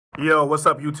Yo, what's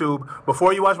up, YouTube?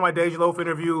 Before you watch my Dej Loaf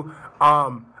interview,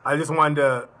 I just wanted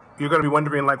to, you're going to be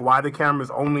wondering, like, why the camera's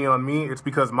only on me. It's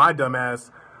because my dumbass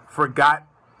forgot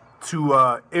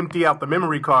to empty out the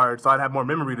memory card so I'd have more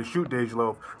memory to shoot Dej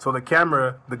Loaf. So the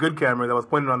camera, the good camera that was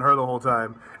pointed on her the whole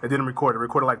time, it didn't record. It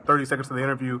recorded like 30 seconds of the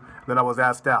interview, and then I was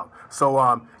asked out.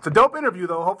 So it's a dope interview,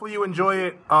 though. Hopefully you enjoy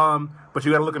it, but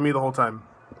you got to look at me the whole time.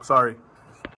 Sorry.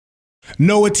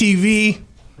 NOAHTV.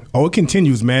 Oh, it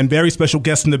continues, man. Very special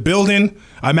guest in the building.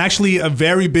 I'm actually a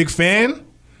very big fan,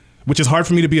 which is hard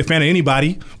for me to be a fan of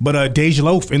anybody, but Dej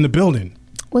Loaf in the building.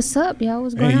 What's up, y'all?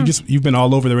 What's going on? You've been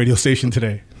all over the radio station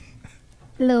today.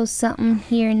 A little something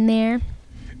here and there.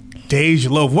 Dej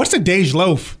Loaf. What's a Dej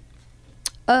Loaf?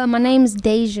 My name's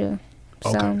Deja. So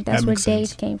Okay, that's that where makes Dej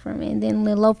sense. came from. And then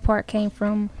the loaf part came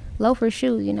from loafer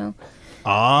shoe, you know.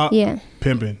 Yeah.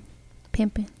 Pimping.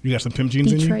 You got some pimp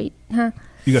jeans in you? Detroit, huh?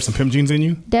 You got some pimp jeans in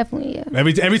you? Definitely, yeah.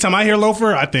 Every time I hear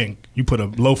loafer, I think you put a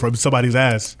loafer up somebody's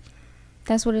ass.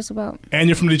 That's what it's about. And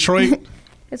you're from Detroit?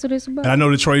 That's what it's about. And I know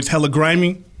Detroit's hella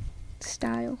grimy.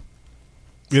 Style.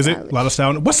 Is it? Stylish. A lot of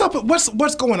style. What's up?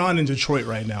 What's going on in Detroit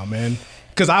right now, man?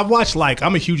 Because I watch, like,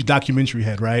 I'm a huge documentary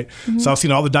head, right? Mm-hmm. So I've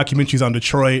seen all the documentaries on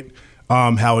Detroit,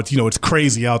 how it's, it's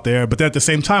crazy out there. But then at the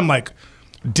same time, like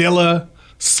Dilla,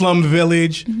 Slum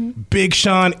Village, Big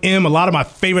Sean, a lot of my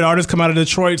favorite artists come out of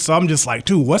Detroit. So I'm just like,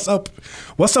 dude, what's up?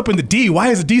 What's up in the D? Why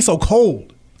is the D so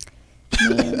cold?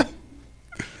 Man.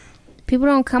 People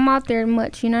don't come out there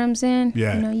much, you know what I'm saying?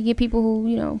 Yeah. You know, you get people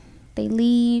who, they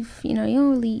leave, you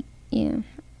don't really,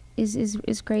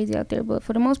 it's crazy out there. But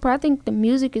for the most part, I think the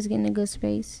music is getting a good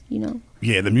space,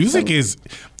 Yeah, the music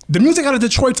out of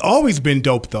Detroit's always been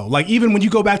dope, though. Like, even when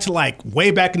you go back to, like, way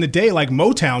back in the day, like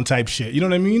Motown type shit, you know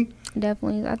what I mean?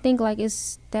 Definitely. I think, like,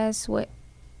 that's what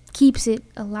keeps it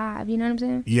alive, you know what I'm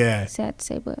saying? Yeah. Sad to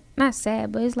say, but not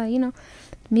sad, but it's like,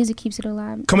 music keeps it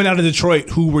alive. Coming out of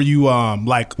Detroit, who were you,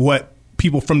 like, what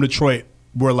people from Detroit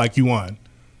were like you on?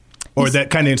 Or that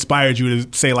kind of inspired you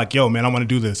to say, like, yo, man, I want to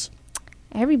do this?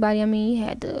 Everybody. I mean, you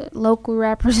had the local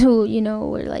rappers who,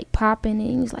 were, like, popping,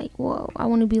 and it's like, whoa, I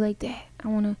want to be like that. I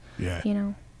want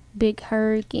to, Big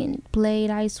Herc and Blade,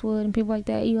 Icewood, and people like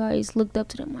that. You always looked up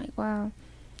to them like, wow.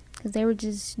 Because they were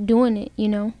just doing it,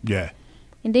 Yeah.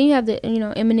 And then you have the,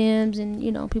 Eminems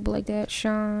and, people like that,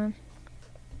 Sean.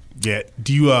 Yeah.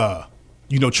 Do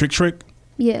you know Trick Trick?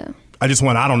 Yeah. I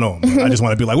don't know him. I just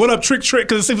want to be like, what up, Trick Trick?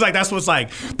 Because it seems like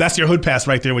that's your hood pass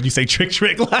right there when you say Trick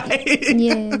Trick. Like,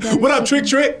 yeah. What up, Trick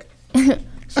Trick?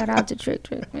 Shout out to Trick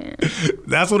Trick, man.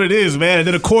 That's what it is, man. And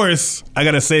then, of course, I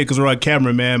got to say, because we're on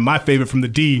camera, man, my favorite from the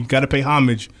D, got to pay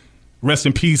homage. Rest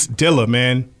in peace, Dilla,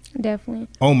 man. Definitely.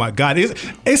 Oh, my God.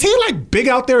 Is he, like, big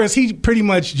out there? Is he pretty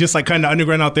much just, like, kind of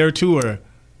underground out there, too, or?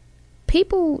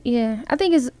 People, yeah. I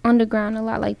think it's underground a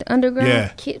lot. Like, the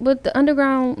underground, but the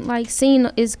underground, like,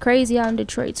 scene is crazy out in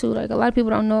Detroit, too. Like, a lot of people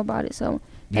don't know about it, so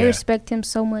they respect him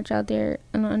so much out there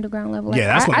on the underground level. Like, yeah,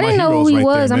 that's I my didn't know who he right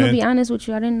was. there, I'm going to be honest with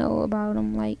you. I didn't know about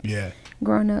him, like,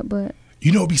 growing up, but.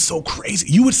 It'd be so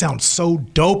crazy. You would sound so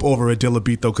dope over a Dilla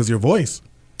beat, though, because your voice.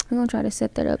 I'm going to try to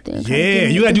set that up then. Yeah,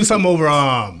 you got to do something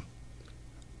over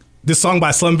this song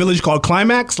by Slum Village called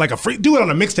Climax. Like do it on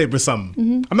a mixtape or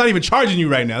something. I'm not even charging you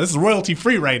right now. This is royalty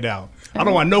free right now. I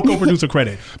don't want no co-producer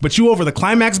credit. But you over the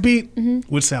Climax beat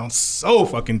would sound so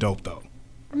fucking dope, though.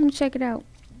 I'm going to check it out.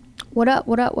 What up?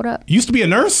 You used to be a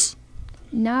nurse?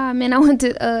 Nah, man. I went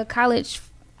to college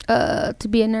to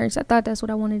be a nurse. I thought that's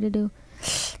what I wanted to do.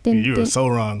 You were so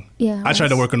wrong. Yeah. I tried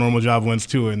to work a normal job once,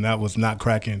 too, and that was not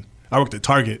cracking. I worked at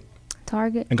Target.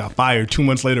 And got fired 2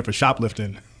 months later for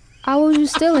shoplifting. How was you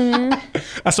stealing, man?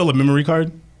 I stole a memory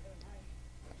card.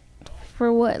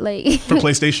 For what, like? For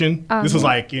PlayStation. This was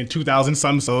like in 2000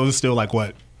 something, so it was still like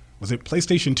what? Was it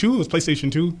PlayStation 2? It was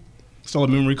PlayStation 2. Stole a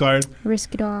memory card.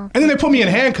 Risk it all. And then they put me in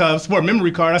handcuffs for a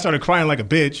memory card. I started crying like a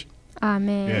bitch. Ah,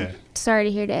 man. Yeah. Sorry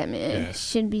to hear that, man. Yeah.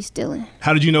 Shouldn't be stealing.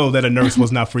 How did you know that a nurse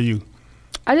was not for you?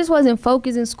 I just wasn't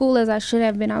focused in school as I should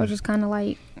have been. I was just kind of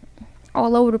like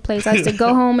all over the place. I used to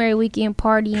go home every weekend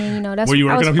partying, that's Were you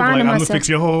working on people like, I'm myself. going to fix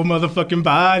your whole motherfucking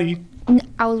body?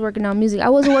 I was working on music. I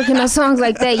wasn't working on songs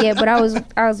like that yet, but I was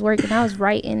working. I was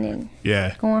writing and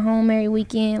going home every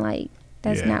weekend. Like,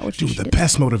 that's not what you should do. The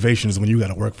best motivation is when you got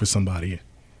to work for somebody.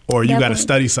 Or you got to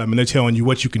study something and they're telling you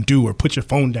what you can do or put your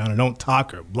phone down and don't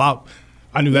talk or blah.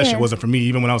 I knew that shit wasn't for me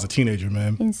even when I was a teenager,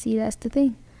 man. And see, that's the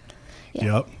thing.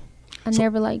 Yeah. Yep. I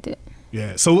never liked it.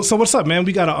 Yeah. So what's up, man?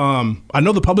 We got to, I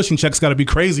know the publishing check's got to be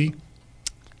crazy.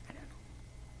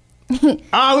 Look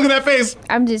at that face.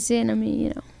 I'm just saying, I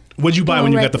mean, What'd you buy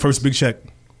when you got the first big check?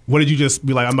 What did you just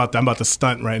be like, I'm about to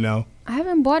stunt right now? I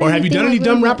haven't bought anything. Or have you done any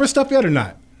dumb rapper stuff yet or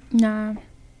not? Nah.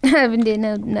 I haven't did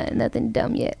nothing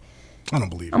dumb yet. I don't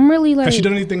believe it. I'm really like. Has she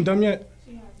done anything dumb yet?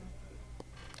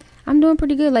 I'm doing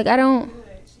pretty good. Like I don't.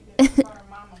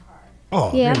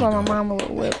 Oh yeah, I bought my mom a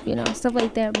little whip, you know, stuff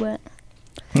like that. But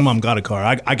my mom got a car.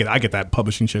 I get that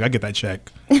publishing check. I get that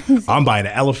check. I'm buying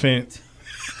an elephant.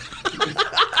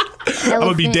 I'm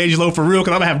gonna be Dej Loaf for real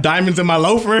because I'm gonna have diamonds in my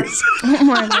loafers. Oh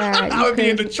my god! I'm gonna be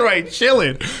in Detroit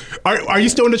chilling. Are you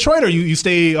still in Detroit, or you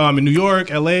stay in New York,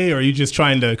 LA, or are you just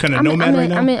trying to kind of nomad right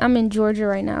now? I'm in Georgia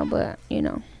right now, but you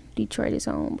know, Detroit is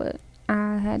home. But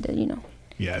I had to, you know.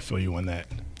 Yeah, I feel you on that.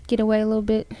 Get away a little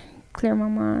bit, clear my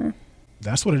mind.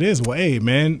 That's what it is. Well, hey,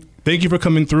 man, thank you for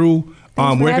coming through.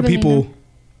 Where can people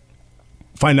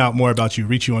find out more about you,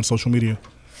 reach you on social media?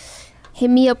 Hit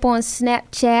me up on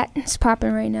Snapchat. It's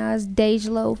popping right now. It's Dej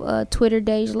Loaf. Twitter,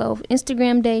 Dej Loaf.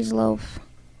 Instagram, Dej Loaf.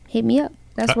 Hit me up.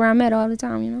 That's where I'm at all the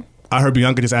time, you know. I heard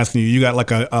Bianca just asking you got like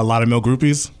a lot of male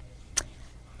groupies?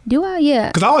 Do I? Yeah.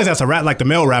 Because I always ask like the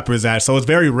male rappers that, so it's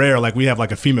very rare like we have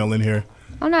like a female in here.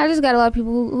 Oh no, I just got a lot of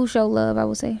people who show love, I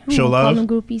would say. Show love? Call them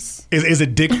groupies. Is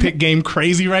it dick pic game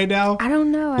crazy right now? I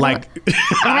don't know. I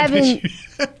haven't.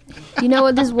 You know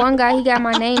what? This one guy, he got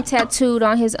my name tattooed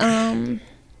on his hand.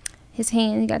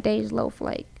 He got Dej Loaf,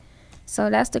 like. So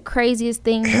that's the craziest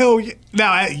thing. Hell yeah.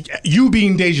 Now, you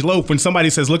being Dej Loaf, when somebody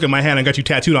says, look at my hand, I got you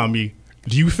tattooed on me,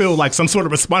 do you feel like some sort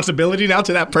of responsibility now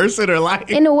to that person, or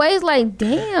like? In a way, it's like,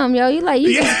 damn, yo, you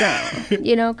just gone.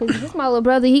 You know, because this my little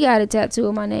brother, he got a tattoo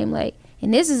of my name, like.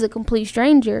 And this is a complete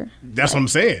stranger. That's what I'm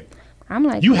saying. I'm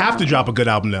like, you have to drop a good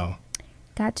album now.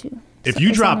 Got to. If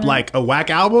you drop like a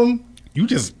whack album, you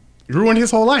just ruined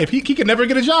his whole life. He can never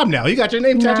get a job now. He got your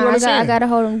name tattooed on his hand. I gotta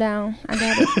hold him down. I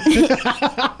got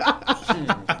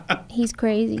it. He's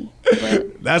crazy.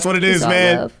 That's what it is,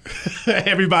 man.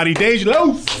 Everybody, Dej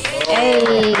Loaf.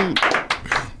 Hey.